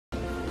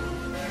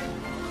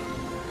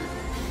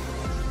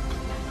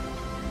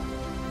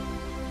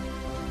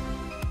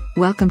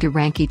Welcome to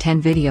Ranky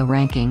 10 Video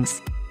Rankings.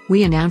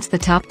 We announce the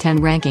top 10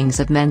 rankings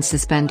of men's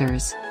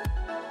suspenders.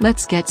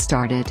 Let's get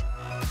started.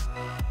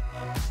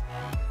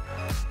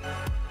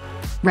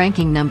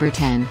 Ranking number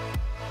 10.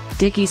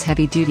 Dickies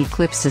Heavy Duty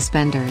Clip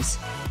Suspenders.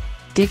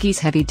 Dickies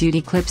Heavy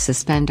Duty Clip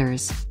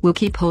Suspenders will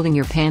keep holding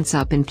your pants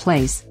up in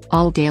place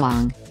all day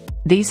long.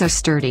 These are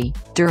sturdy,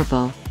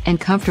 durable, and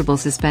comfortable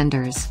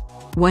suspenders.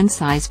 One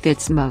size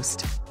fits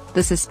most.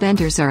 The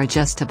suspenders are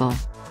adjustable.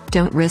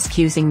 Don't risk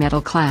using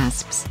metal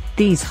clasps,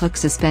 these hook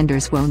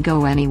suspenders won't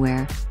go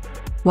anywhere.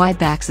 Wide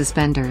back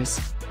suspenders.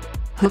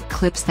 Hook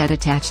clips that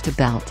attach to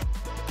belt.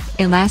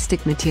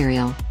 Elastic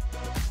material.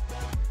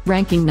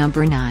 Ranking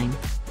number 9.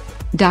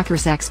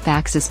 Dockers X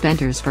Back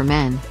Suspenders for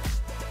Men.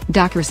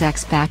 Dockers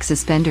X Back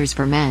Suspenders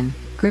for Men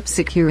grip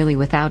securely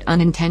without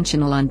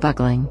unintentional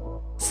unbuckling.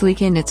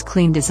 Sleek in its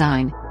clean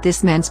design,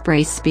 this men's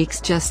brace speaks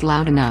just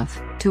loud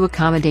enough to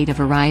accommodate a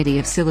variety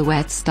of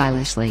silhouettes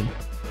stylishly.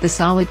 The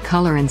solid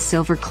color and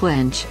silver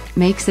clinch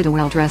makes it a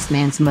well-dressed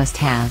man's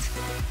must-have.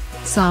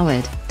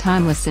 Solid,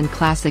 timeless and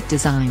classic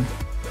design.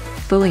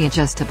 Fully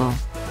adjustable.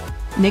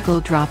 Nickel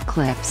drop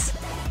clips.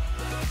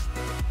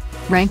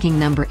 Ranking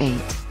number 8.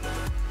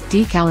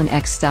 Decalon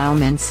X Style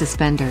Men's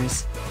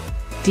Suspenders.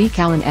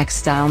 Decalon X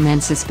Style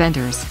men's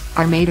suspenders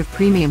are made of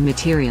premium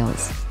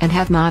materials and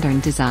have modern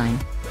design.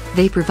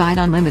 They provide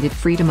unlimited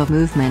freedom of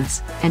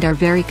movements and are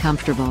very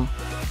comfortable.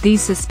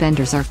 These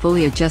suspenders are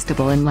fully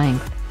adjustable in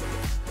length.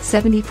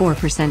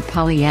 74%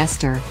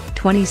 polyester,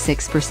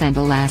 26%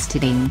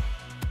 elastidine.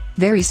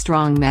 Very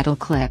strong metal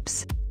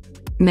clips.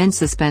 Men's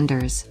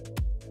suspenders.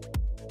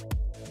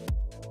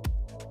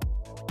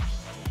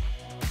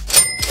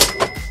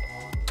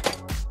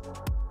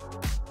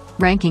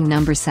 Ranking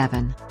number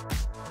 7.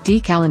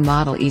 Decalon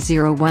Model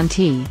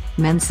E01T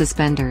Men's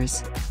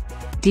Suspenders.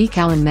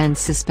 Decalon men's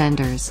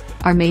suspenders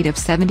are made of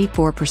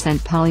 74%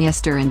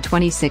 polyester and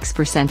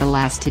 26%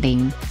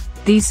 elastidine.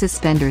 These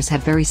suspenders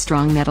have very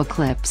strong metal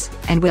clips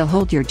and will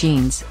hold your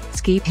jeans,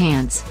 ski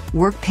pants,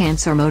 work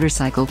pants or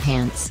motorcycle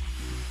pants.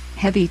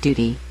 Heavy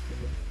duty.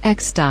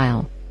 X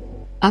style.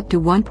 Up to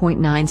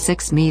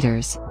 1.96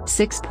 meters,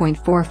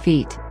 6.4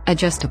 feet,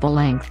 adjustable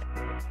length.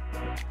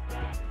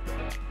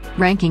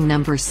 Ranking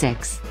number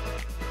 6.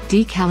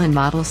 Decalon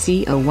Model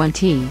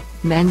CO1T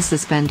Men's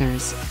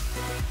Suspenders.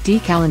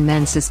 Decalon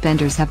men's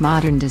suspenders have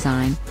modern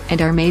design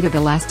and are made of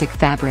elastic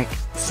fabric,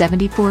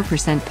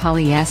 74%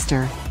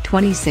 polyester,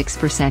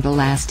 26%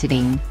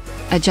 elastidine.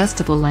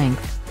 Adjustable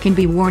length, can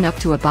be worn up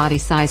to a body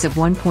size of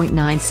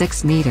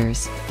 1.96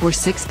 meters, or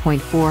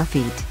 6.4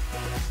 feet.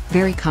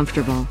 Very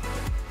comfortable.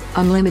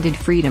 Unlimited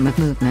freedom of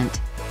movement.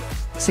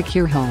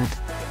 Secure hold.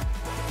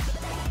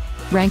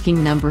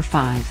 Ranking number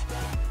 5.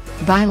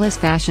 Vilas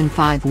Fashion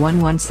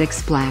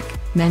 5116 Black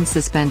Men's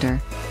Suspender.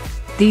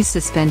 These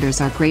suspenders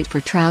are great for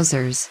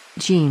trousers,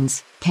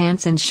 jeans,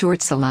 pants and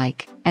shorts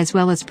alike, as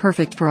well as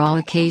perfect for all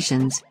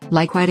occasions,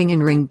 like wedding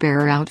and ring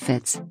bearer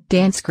outfits,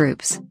 dance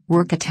groups,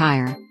 work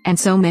attire, and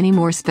so many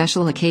more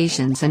special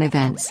occasions and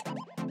events.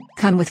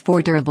 Come with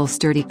 4 durable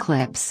sturdy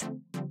clips.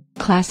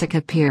 Classic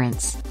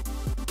appearance.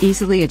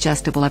 Easily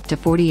adjustable up to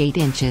 48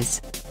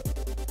 inches.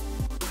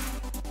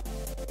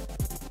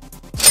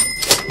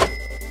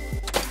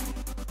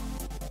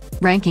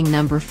 Ranking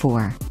number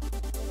 4.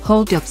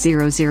 Hold Up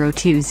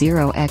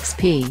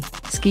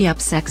 0020XP Ski Up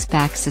X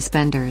Back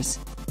Suspenders.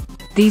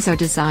 These are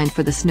designed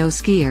for the snow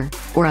skier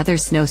or other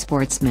snow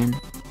sportsman.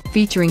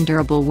 Featuring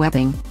durable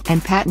webbing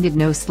and patented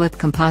no-slip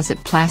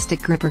composite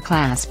plastic gripper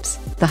clasps,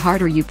 the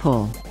harder you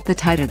pull, the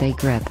tighter they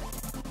grip.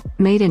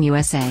 Made in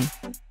USA.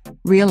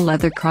 Real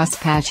leather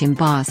cross-patch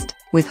embossed,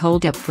 with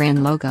Hold Up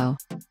brand logo.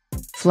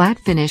 Flat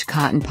finish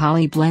cotton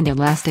poly blend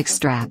elastic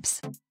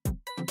straps.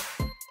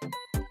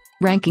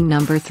 Ranking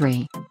number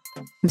 3.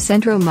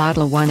 Mcentro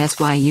Model 1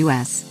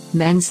 SYUS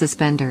Men's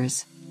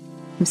Suspenders.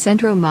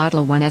 Mcentro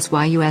Model 1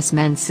 SYUS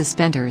men's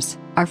suspenders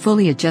are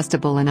fully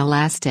adjustable and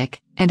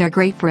elastic, and are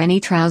great for any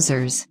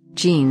trousers,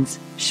 jeans,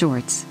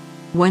 shorts.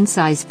 One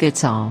size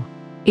fits all.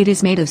 It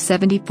is made of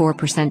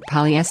 74%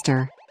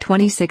 polyester,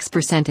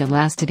 26%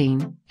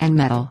 elastidine, and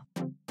metal.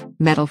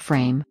 Metal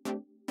frame.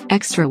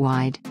 Extra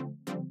wide.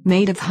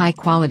 Made of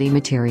high-quality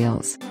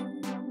materials.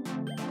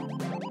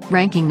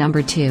 Ranking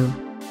number 2.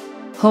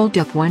 Hold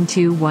Up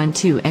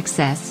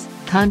 1212XS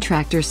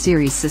Contractor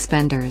Series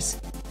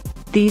Suspenders.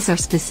 These are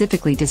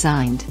specifically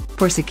designed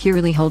for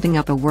securely holding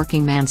up a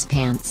working man's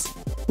pants.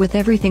 With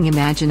everything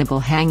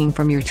imaginable hanging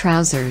from your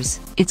trousers,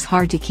 it's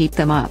hard to keep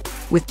them up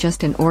with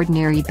just an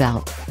ordinary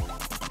belt.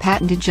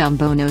 Patented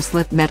jumbo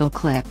no-slip metal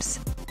clips.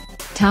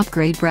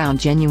 Top-grade brown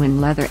genuine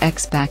leather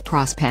X-back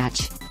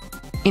crosspatch.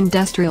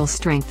 Industrial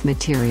strength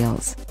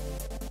materials.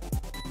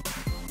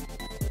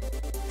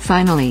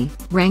 Finally,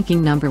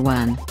 ranking number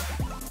 1.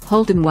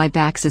 Holden Y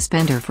Back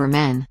Suspender for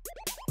Men.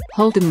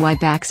 Holden Y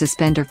Back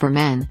Suspender for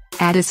Men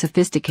add a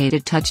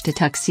sophisticated touch to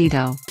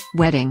tuxedo,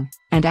 wedding,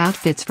 and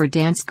outfits for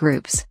dance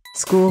groups,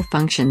 school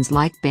functions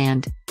like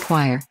band,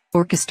 choir,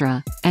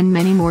 orchestra, and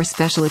many more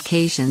special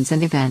occasions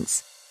and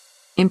events.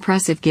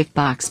 Impressive gift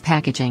box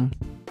packaging.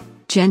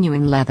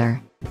 Genuine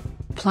leather.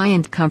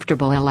 Pliant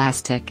comfortable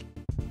elastic.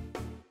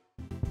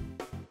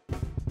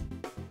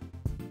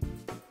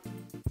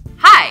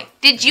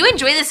 Did you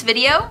enjoy this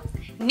video?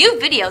 New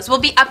videos will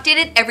be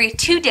updated every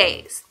 2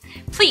 days.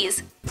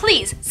 Please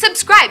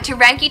subscribe to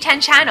Ranky 10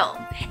 channel.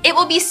 It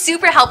will be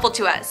super helpful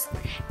to us.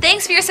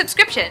 Thanks for your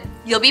subscription.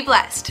 You'll be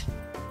blessed.